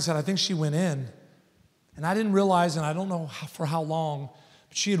 And Brecken said, I think she went in. And I didn't realize, and I don't know for how long,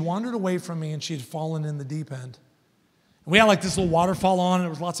 but she had wandered away from me, and she had fallen in the deep end. And we had like this little waterfall on, and there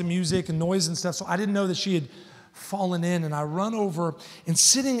was lots of music and noise and stuff, so I didn't know that she had fallen in. And I run over, and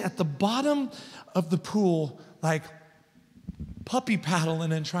sitting at the bottom of the pool, like puppy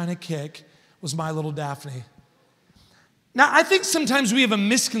paddling and trying to kick, was my little Daphne. Now, I think sometimes we have a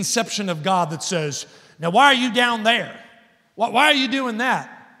misconception of God that says, now, why are you down there? Why are you doing that?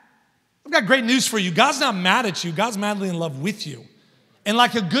 I've got great news for you. God's not mad at you. God's madly in love with you. And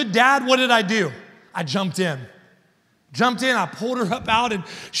like a good dad, what did I do? I jumped in. I pulled her up out, and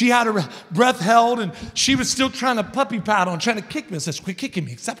she had her breath held, and she was still trying to puppy paddle and trying to kick me. I said, quit kicking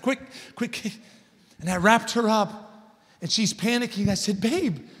me. Stop, quick kick. And I wrapped her up. And she's panicking. I said,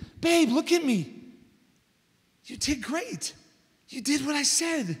 babe, look at me. You did great. You did what I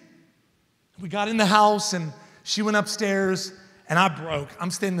said. We got in the house, and she went upstairs, and I broke.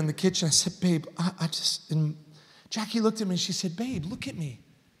 I'm standing in the kitchen. I said, babe, and Jackie looked at me, and she said, babe, look at me.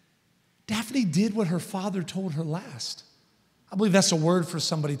 Daphne did what her father told her last. I believe that's a word for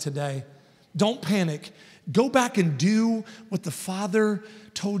somebody today. Don't panic. Go back and do what the Father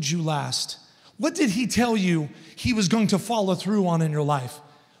told you last. What did he tell you he was going to follow through on in your life?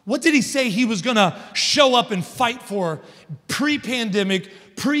 What did he say he was going to show up and fight for pre-pandemic,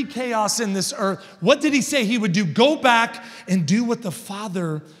 pre-chaos in this earth? What did he say he would do? Go back and do what the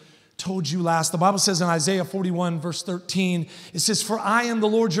Father told you last. The Bible says in Isaiah 41, verse 13, it says, for I am the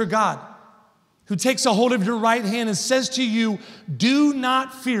Lord your God, who takes a hold of your right hand and says to you, do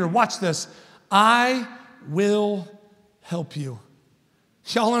not fear. Watch this. I will help you.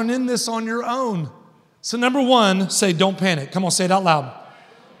 Y'all aren't in this on your own. So number one, say don't panic. Come on, say it out loud.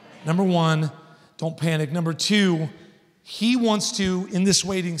 Number one, don't panic. Number two, he wants to, in this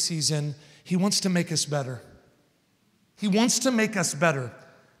waiting season, he wants to make us better. He wants to make us better.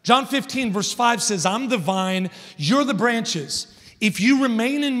 John 15, verse 5 says, I'm the vine, you're the branches. If you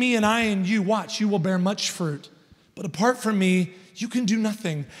remain in me and I in you, watch, you will bear much fruit. But apart from me, you can do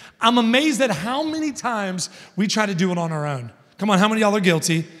nothing. I'm amazed at how many times we try to do it on our own. Come on, how many of y'all are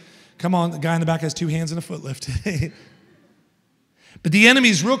guilty? Come on, the guy in the back has 2 hands and a foot lifted. But the enemy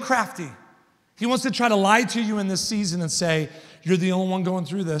is real crafty. He wants to try to lie to you in this season and say, you're the only one going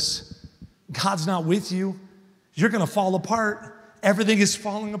through this. God's not with you. You're going to fall apart. Everything is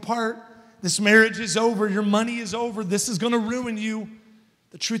falling apart. This marriage is over. Your money is over. This is going to ruin you.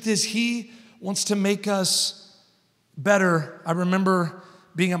 The truth is, he wants to make us better. I remember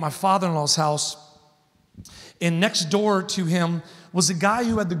being at my father-in-law's house, and next door to him was a guy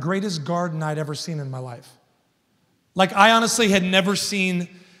who had the greatest garden I'd ever seen in my life. Like, I honestly had never seen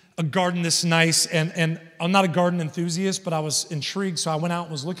a garden this nice, and I'm not a garden enthusiast, but I was intrigued, so I went out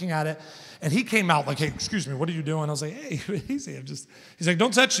and was looking at it, and he came out like, hey, excuse me, what are you doing? I was like, hey, easy. He's like,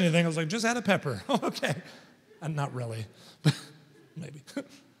 don't touch anything. I was like, just add a pepper. Oh, okay. Not really, but maybe.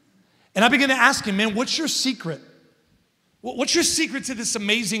 And I began to ask him, man, what's your secret? What's your secret to this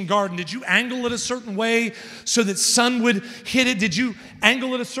amazing garden? Did you angle it a certain way so that sun would hit it? Did you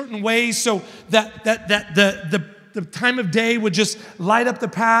angle it a certain way so that the time of day would just light up the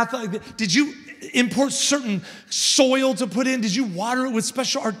path? Did you import certain soil to put in? Did you water it with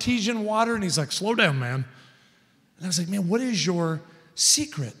special artesian water? And he's like, slow down, man. And I was like, man, what is your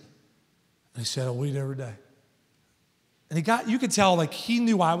secret? And he said, I weed every day. And you could tell, like, he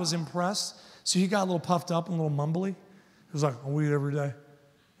knew I was impressed, so he got a little puffed up and a little mumbly. He was like, I weed every day.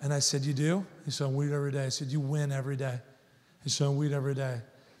 And I said, you do? He said, I weed every day. I said, you win every day. He said, I weed every day. I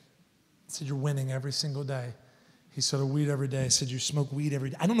said, you're winning every single day. He said, I weed every day. I said, you smoke weed every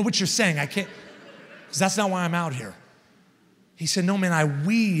day. I don't know what you're saying. I can't, because that's not why I'm out here. He said, no, man, I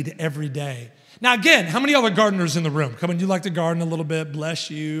weed every day. Now, again, how many other gardeners in the room? Come on, you like to garden a little bit. Bless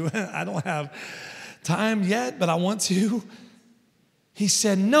you. I don't have time yet, but I want to. He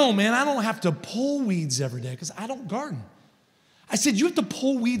said, no, man, I don't have to pull weeds every day because I don't garden. I said, you have to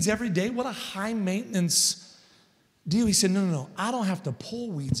pull weeds every day? What a high maintenance deal. He said, no, I don't have to pull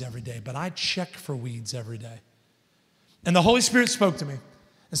weeds every day, but I check for weeds every day. And the Holy Spirit spoke to me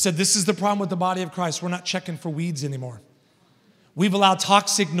and said, this is the problem with the body of Christ. We're not checking for weeds anymore. We've allowed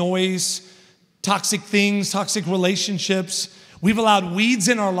toxic noise, toxic things, toxic relationships. We've allowed weeds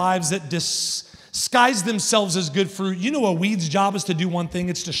in our lives that disguise themselves as good fruit. You know, a weed's job is to do one thing.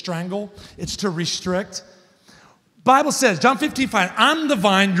 It's to strangle. It's to restrict. Bible says, John 15:5, I'm the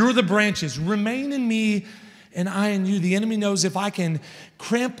vine, you're the branches. Remain in me and I in you. The enemy knows if I can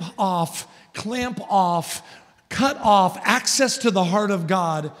clamp off, cut off access to the heart of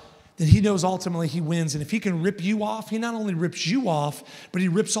God, then he knows ultimately he wins. And if he can rip you off, he not only rips you off, but he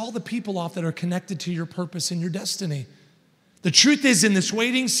rips all the people off that are connected to your purpose and your destiny. The truth is, in this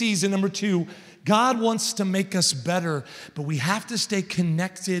waiting season, number 2, God wants to make us better, but we have to stay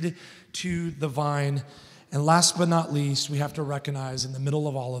connected to the vine. And last but not least, we have to recognize in the middle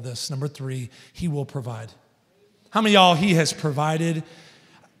of all of this, number 3, he will provide. How many of y'all, he has provided?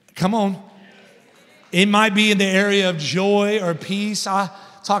 Come on. It might be in the area of joy or peace. I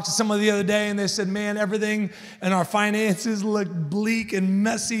talked to someone the other day and they said, man, everything in our finances look bleak and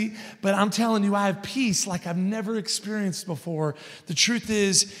messy, but I'm telling you, I have peace like I've never experienced before. The truth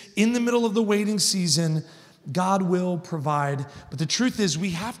is, in the middle of the waiting season, God will provide. But the truth is, we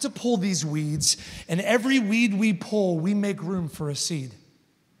have to pull these weeds, and every weed we pull, we make room for a seed.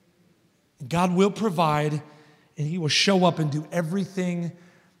 God will provide, and he will show up and do everything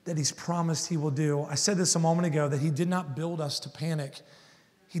that he's promised he will do. I said this a moment ago, that he did not build us to panic.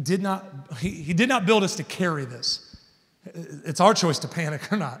 He did not build us to carry this. It's our choice to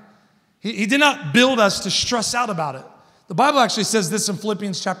panic or not. He did not build us to stress out about it. The Bible actually says this in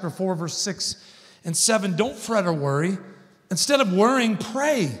Philippians chapter 4, verse 6 and 7, don't fret or worry. Instead of worrying,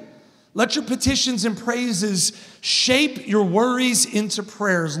 pray. Let your petitions and praises shape your worries into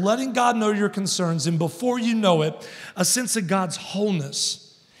prayers, letting God know your concerns, and before you know it, a sense of God's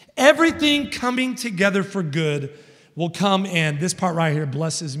wholeness. Everything coming together for good will come, and this part right here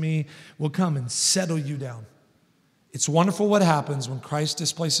blesses me, will come and settle you down. It's wonderful what happens when Christ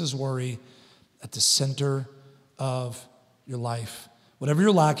displaces worry at the center of your life. Whatever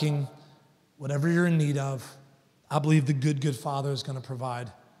you're lacking, whatever you're in need of, I believe the good Father is going to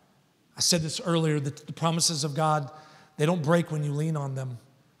provide. I said this earlier, that the promises of God, they don't break when you lean on them.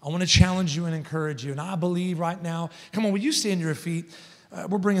 I want to challenge you and encourage you. And I believe right now, come on, will you stand to your feet?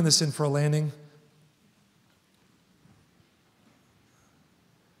 We're bringing this in for a landing.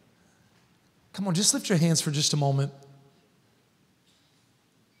 Come on, just lift your hands for just a moment.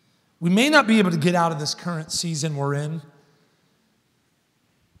 We may not be able to get out of this current season we're in,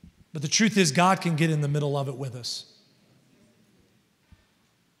 but the truth is, God can get in the middle of it with us.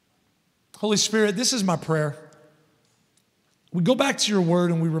 Holy Spirit, this is my prayer. We go back to your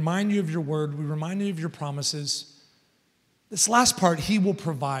word and we remind you of your word. We remind you of your promises. This last part, he will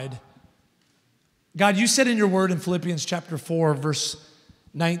provide. God, you said in your word in Philippians chapter 4, verse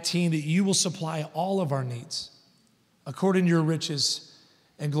 19, that you will supply all of our needs according to your riches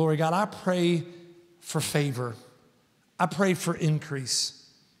and glory. God, I pray for favor. I pray for increase.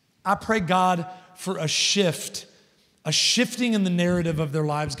 I pray, God, for a shifting in the narrative of their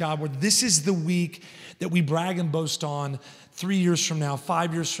lives, God, where this is the week that we brag and boast on 3 years from now,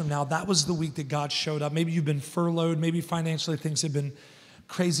 5 years from now. That was the week that God showed up. Maybe you've been furloughed. Maybe financially things have been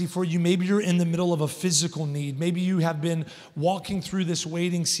crazy for you. Maybe you're in the middle of a physical need. Maybe you have been walking through this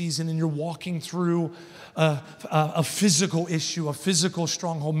waiting season and you're walking through a physical issue, a physical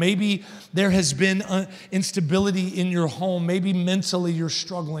stronghold. Maybe there has been instability in your home. Maybe mentally you're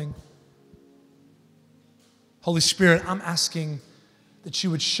struggling. Holy Spirit, I'm asking that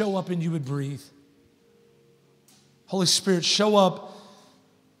you would show up and you would breathe. Holy Spirit, show up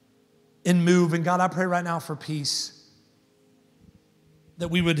and move. And God, I pray right now for peace. That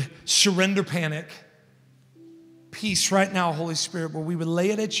we would surrender panic. Peace right now, Holy Spirit, where we would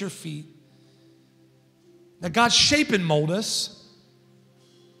lay it at your feet. That God, shape and mold us.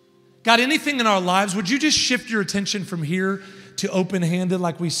 God, anything in our lives, would you just shift your attention from here to open-handed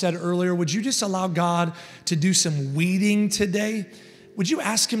like we said earlier? Would you just allow God to do some weeding today? Would you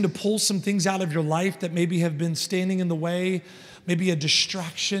ask him to pull some things out of your life that maybe have been standing in the way, maybe a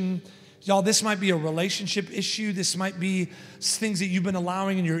distraction? Y'all, this might be a relationship issue. This might be things that you've been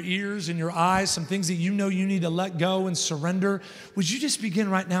allowing in your ears and your eyes, some things that you know you need to let go and surrender. Would you just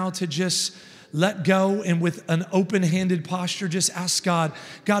begin right now to just let go and with an open-handed posture, just ask God,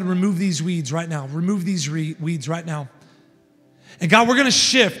 God, remove these weeds right now. Remove these weeds right now. And God, we're going to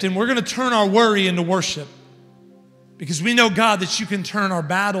shift and we're going to turn our worry into worship. Because we know, God, that you can turn our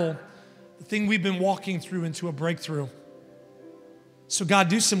battle, the thing we've been walking through, into a breakthrough. So God,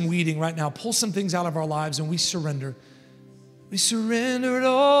 do some weeding right now. Pull some things out of our lives and we surrender. We surrender it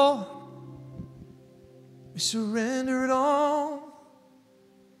all. We surrender it all.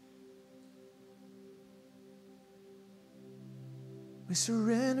 We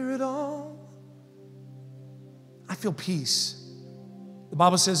surrender it all. I feel peace. The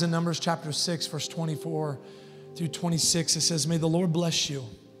Bible says in Numbers chapter 6, verse 24 through 26, it says, may the Lord bless you.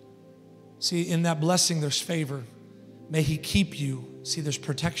 See, in that blessing, there's favor. May he keep you. See, there's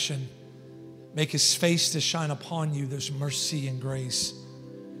protection. Make his face to shine upon you. There's mercy and grace.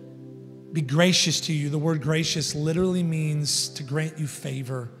 Be gracious to you. The word gracious literally means to grant you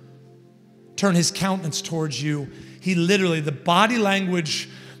favor. Turn his countenance towards you. He literally, the body language,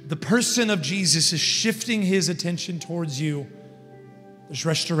 the person of Jesus is shifting his attention towards you. There's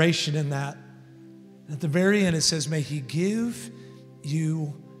restoration in that. And at the very end, it says, may he give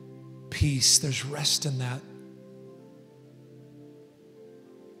you peace. There's rest in that.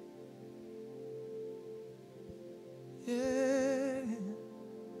 Yeah.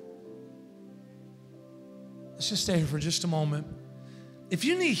 Let's just stay here for just a moment. If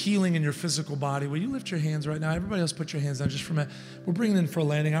you need healing in your physical body, will you lift your hands right now? Everybody else put your hands down just for a minute. We're bringing in for a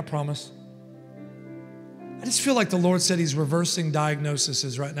landing, I promise. I just feel like the Lord said he's reversing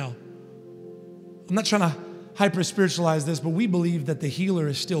diagnoses right now. I'm not trying to hyper-spiritualize this, but we believe that the healer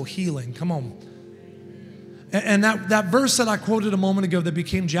is still healing. Come on. And that verse that I quoted a moment ago that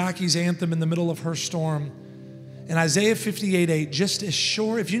became Jackie's anthem in the middle of her storm, in Isaiah 58:8, just as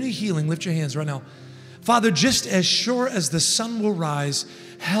sure, if you need healing, lift your hands right now. Father, just as sure as the sun will rise,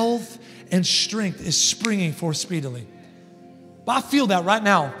 health and strength is springing forth speedily. But I feel that right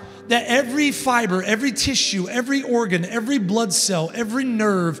now, that every fiber, every tissue, every organ, every blood cell, every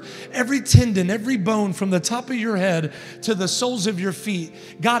nerve, every tendon, every bone from the top of your head to the soles of your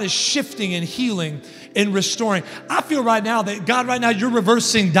feet, God is shifting and healing and restoring. I feel right now that God, right now, you're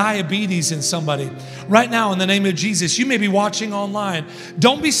reversing diabetes in somebody. Right now, in the name of Jesus, you may be watching online.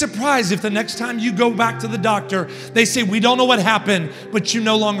 Don't be surprised if the next time you go back to the doctor, they say, we don't know what happened, but you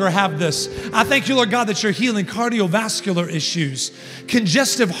no longer have this. I thank you, Lord God, that you're healing cardiovascular issues,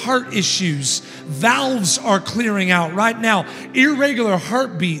 congestive heart issues, valves are clearing out right now, irregular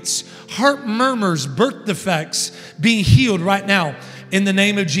heartbeats, heart murmurs, birth defects being healed right now. In the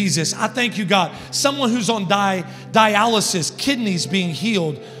name of Jesus, I thank you, God. Someone who's on dialysis, kidneys being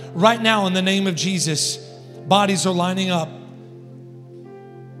healed right now in the name of Jesus. Bodies are lining up.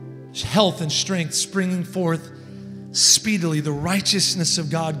 Health and strength springing forth speedily. The righteousness of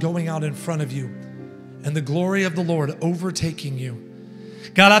God going out in front of you. And the glory of the Lord overtaking you.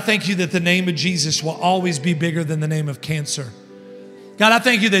 God, I thank you that the name of Jesus will always be bigger than the name of cancer. God, I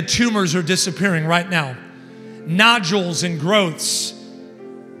thank you that tumors are disappearing right now. Nodules and growths.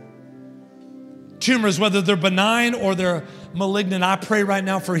 Tumors, whether they're benign or they're malignant, I pray right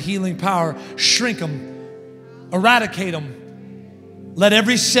now for healing power. Shrink them, eradicate them. Let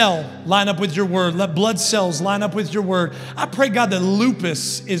every cell line up with your word. Let blood cells line up with your word. I pray, God, that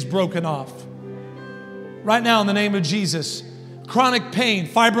lupus is broken off. right now in the name of Jesus. Chronic pain,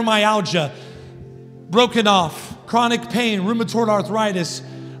 fibromyalgia, broken off. Chronic pain, rheumatoid arthritis,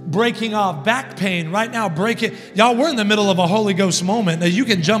 breaking off. Back pain, right now, break it. Y'all, we're in the middle of a Holy Ghost moment. Now you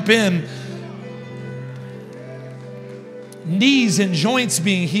can jump in. Knees and joints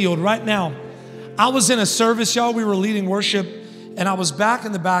being healed right now. I was in a service, y'all. We were leading worship, and I was back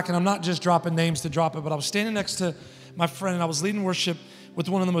in the back, and I'm not just dropping names to drop it, but I was standing next to my friend, and I was leading worship with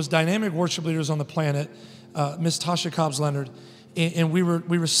one of the most dynamic worship leaders on the planet, Miss Tasha Cobbs-Leonard, and we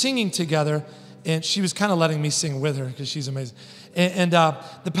were singing together, and she was kind of letting me sing with her because she's amazing. And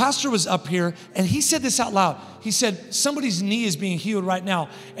the pastor was up here, and he said this out loud. He said, somebody's knee is being healed right now.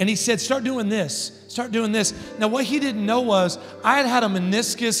 And he said, start doing this. Start doing this. Now, what he didn't know was I had a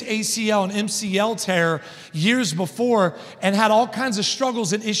meniscus, ACL, and MCL tear years before and had all kinds of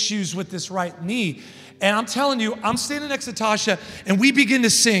struggles and issues with this right knee. And I'm telling you, I'm standing next to Tasha, and we begin to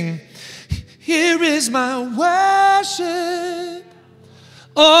sing, here is my worship,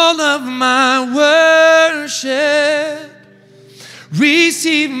 all of my worship.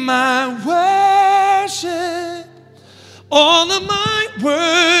 Receive my worship, all of my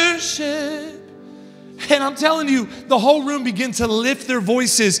worship. And I'm telling you, the whole room began to lift their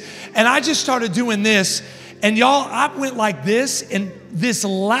voices. And I just started doing this. And y'all, I went like this, and this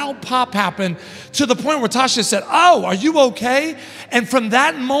loud pop happened to the point where Tasha said, oh, are you okay? And from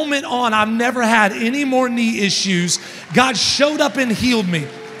that moment on, I've never had any more knee issues. God showed up and healed me.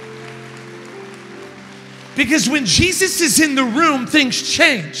 Because when Jesus is in the room, things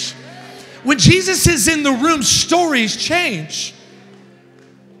change. When Jesus is in the room, stories change.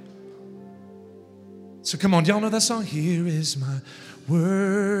 So come on, y'all know that song? Here is my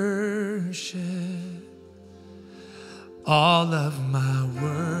worship, all of my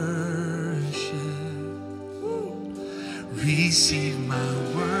worship. Receive my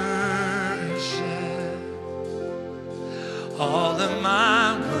worship, all of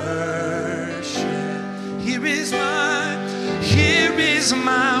my worship. Here is my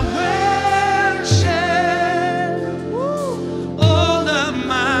worship, all of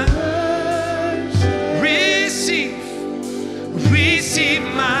my worship. Receive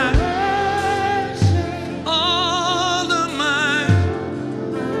my worship, all of my.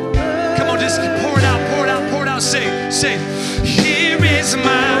 Come on, just pour it out, pour it out, pour it out. Say, here is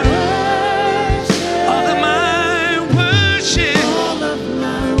my worship, all of my worship.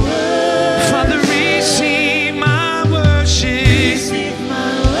 Father, receive my worship. Receive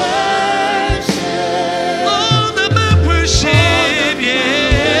my worship. All of my worship,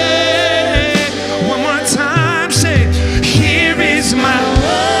 yeah. One more time, say, here is my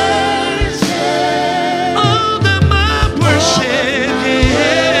worship. All of my worship,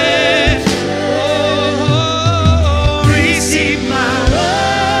 yeah. Oh, receive my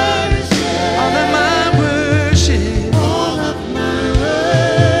worship. All of my worship. All of my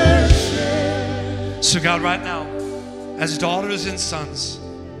worship. So God, right now, as daughters and sons,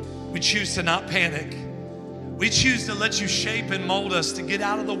 we choose to not panic. We choose to let you shape and mold us to get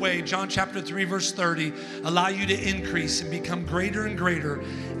out of the way. John chapter 3, verse 30, allow you to increase and become greater and greater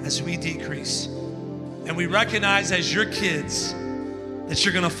as we decrease. And we recognize as your kids that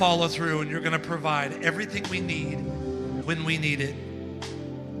you're going to follow through and you're going to provide everything we need when we need it.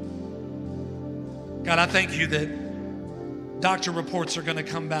 God, I thank you that doctor reports are going to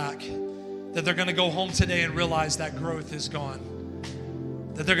come back, that they're going to go home today and realize that growth is gone,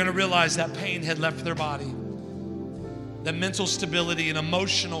 that they're going to realize that pain had left their body, that mental stability and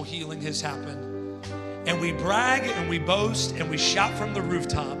emotional healing has happened. And we brag and we boast and we shout from the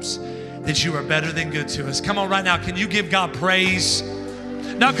rooftops that you are better than good to us. Come on right now, can you give God praise?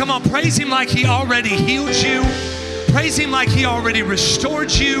 Now come on, praise him like he already healed you. Praise him like he already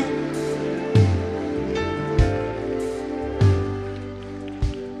restored you.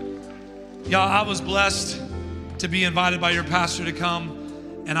 Y'all, I was blessed to be invited by your pastor to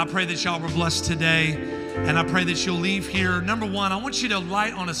come, and I pray that y'all were blessed today, and I pray that you'll leave here. Number one, I want you to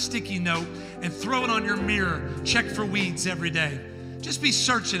write on a sticky note and throw it on your mirror. Check for weeds every day. Just be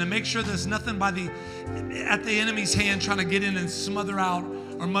searching and make sure there's nothing at the enemy's hand trying to get in and smother out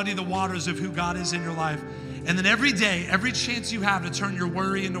or muddy the waters of who God is in your life. And then every day, every chance you have to turn your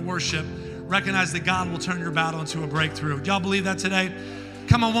worry into worship, recognize that God will turn your battle into a breakthrough. Y'all believe that today?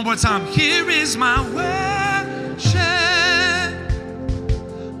 Come on, one more time. Here is my worship.